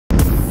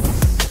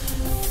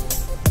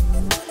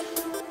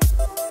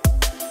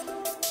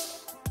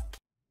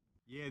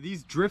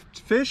These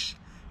drift fish,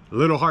 a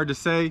little hard to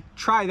say.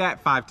 Try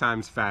that 5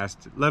 times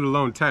fast, let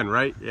alone 10,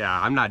 right? Yeah,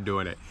 I'm not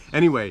doing it.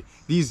 Anyway,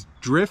 these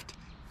drift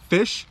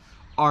fish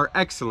are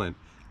excellent.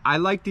 I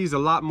like these a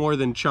lot more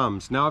than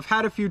chums. Now, I've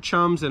had a few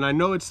chums, and I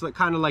know it's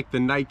kind of like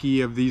the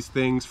Nike of these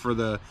things for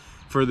the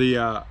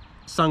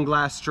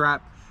sunglass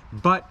strap,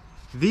 but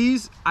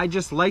these, I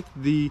just like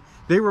they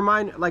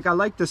remind, like, I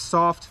like the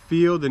soft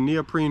feel, the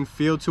neoprene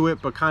feel to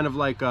it, but kind of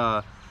like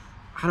a,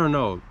 I don't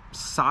know,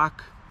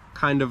 sock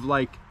kind of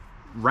like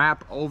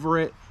wrap over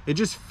it. It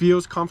just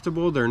feels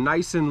comfortable. They're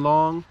nice and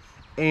long,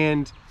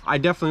 and I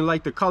definitely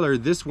like the color.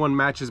 This one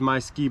matches my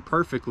ski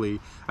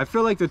perfectly. I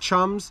feel like the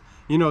chums,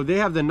 you know, they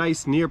have the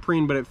nice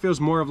neoprene, but it feels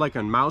more of like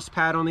a mouse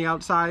pad on the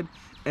outside,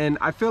 and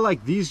I feel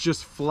like these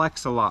just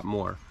flex a lot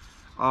more.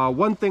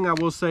 One thing I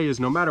will say is,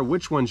 no matter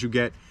which ones you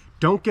get,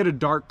 don't get a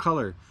dark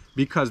color,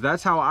 because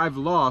that's how I've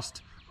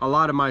lost a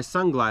lot of my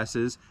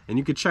sunglasses. And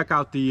you can check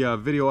out the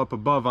video up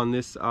above on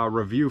this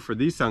review for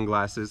these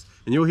sunglasses,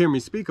 and you'll hear me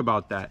speak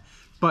about that.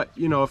 But,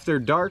 you know, if they're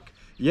dark,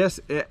 yes,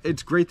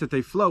 it's great that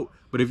they float,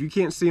 but if you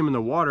can't see them in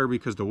the water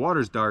because the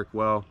water's dark,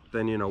 well,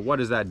 then, you know, what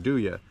does that do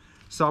you?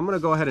 So I'm gonna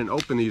go ahead and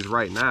open these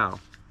right now,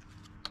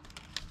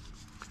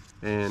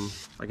 and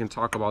I can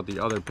talk about the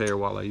other pair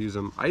while I use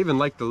them. I even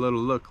like the little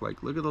look,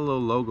 like, look at the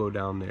little logo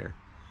down there.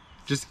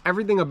 Just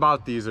everything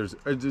about these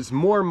is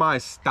more my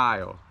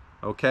style,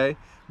 okay?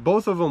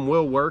 Both of them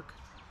will work,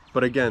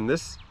 but again,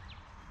 these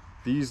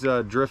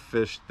drift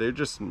fish, they're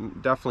just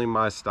definitely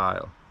my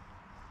style.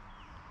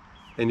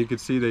 And you can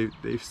see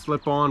they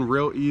slip on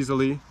real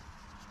easily.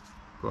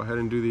 Go ahead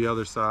and do the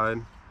other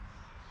side.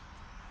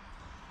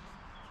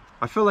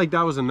 I feel like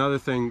that was another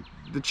thing.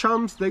 The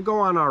chums, they go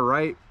on all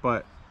right,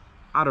 but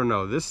I don't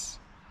know,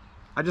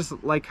 I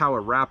just like how it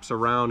wraps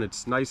around.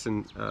 It's nice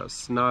and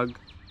snug.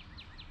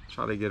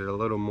 Try to get it a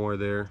little more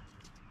there.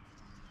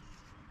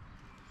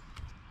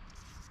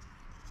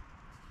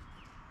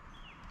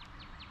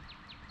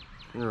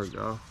 There we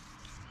go.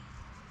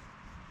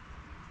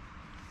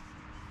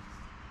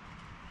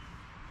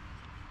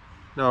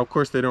 Now, of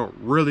course, they don't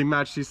really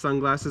match these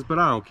sunglasses, but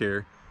I don't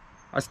care.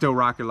 I still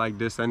rock it like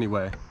this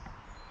anyway.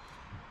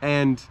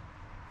 And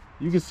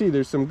you can see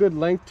there's some good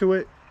length to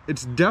it.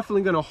 It's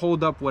definitely gonna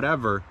hold up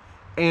whatever.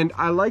 And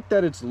I like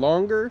that it's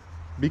longer,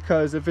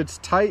 because if it's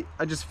tight,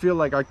 I just feel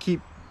like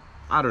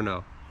I don't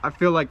know. I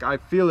feel like I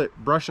feel it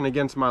brushing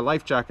against my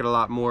life jacket a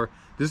lot more.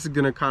 This is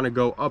gonna kind of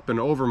go up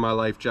and over my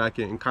life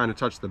jacket and kind of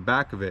touch the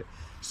back of it,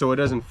 so it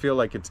doesn't feel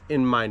like it's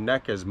in my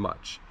neck as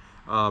much.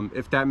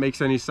 If that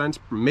makes any sense.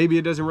 Maybe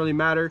it doesn't really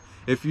matter.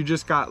 If you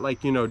just got,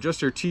 like, you know,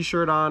 just your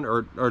t-shirt on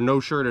or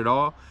no shirt at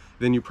all,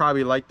 then you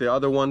probably like the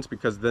other ones,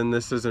 because then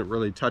this isn't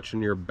really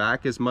touching your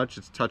back as much.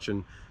 It's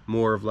touching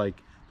more of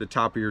like the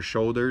top of your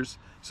shoulders.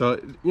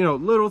 So, you know,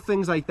 little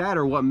things like that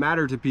are what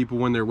matter to people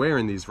when they're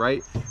wearing these,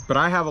 right? But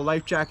I have a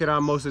life jacket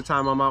on most of the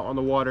time I'm out on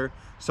the water,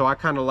 so I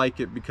kind of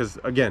like it because,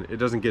 again, it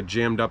doesn't get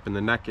jammed up in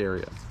the neck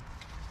area.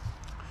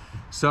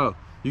 So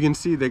you can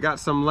see they got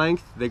some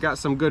length, they got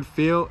some good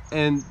feel,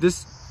 and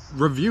this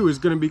review is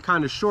going to be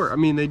kind of short. I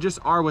mean, they just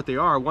are what they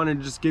are. I wanted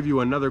to just give you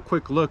another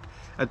quick look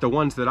at the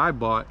ones that I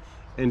bought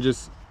and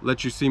just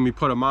let you see me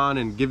put them on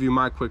and give you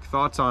my quick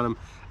thoughts on them.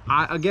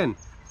 Again,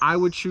 I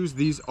would choose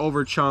these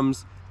over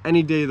chums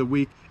any day of the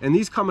week, and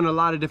these come in a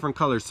lot of different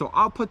colors. So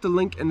I'll put the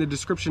link in the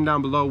description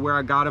down below where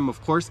I got them,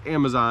 of course,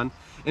 Amazon.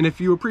 And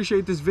if you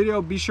appreciate this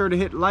video, be sure to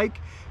hit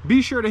like,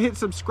 be sure to hit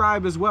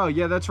subscribe as well.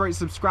 Yeah, that's right,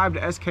 subscribe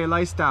to SK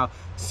Lifestyle.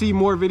 See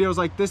more videos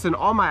like this and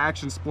all my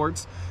action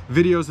sports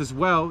videos as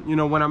well. You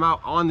know, when I'm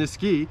out on the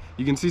ski,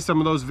 you can see some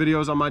of those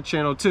videos on my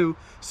channel too.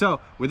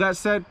 So with that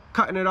said,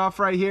 cutting it off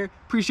right here.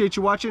 Appreciate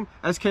you watching.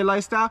 SK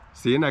Lifestyle,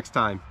 see you next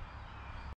time.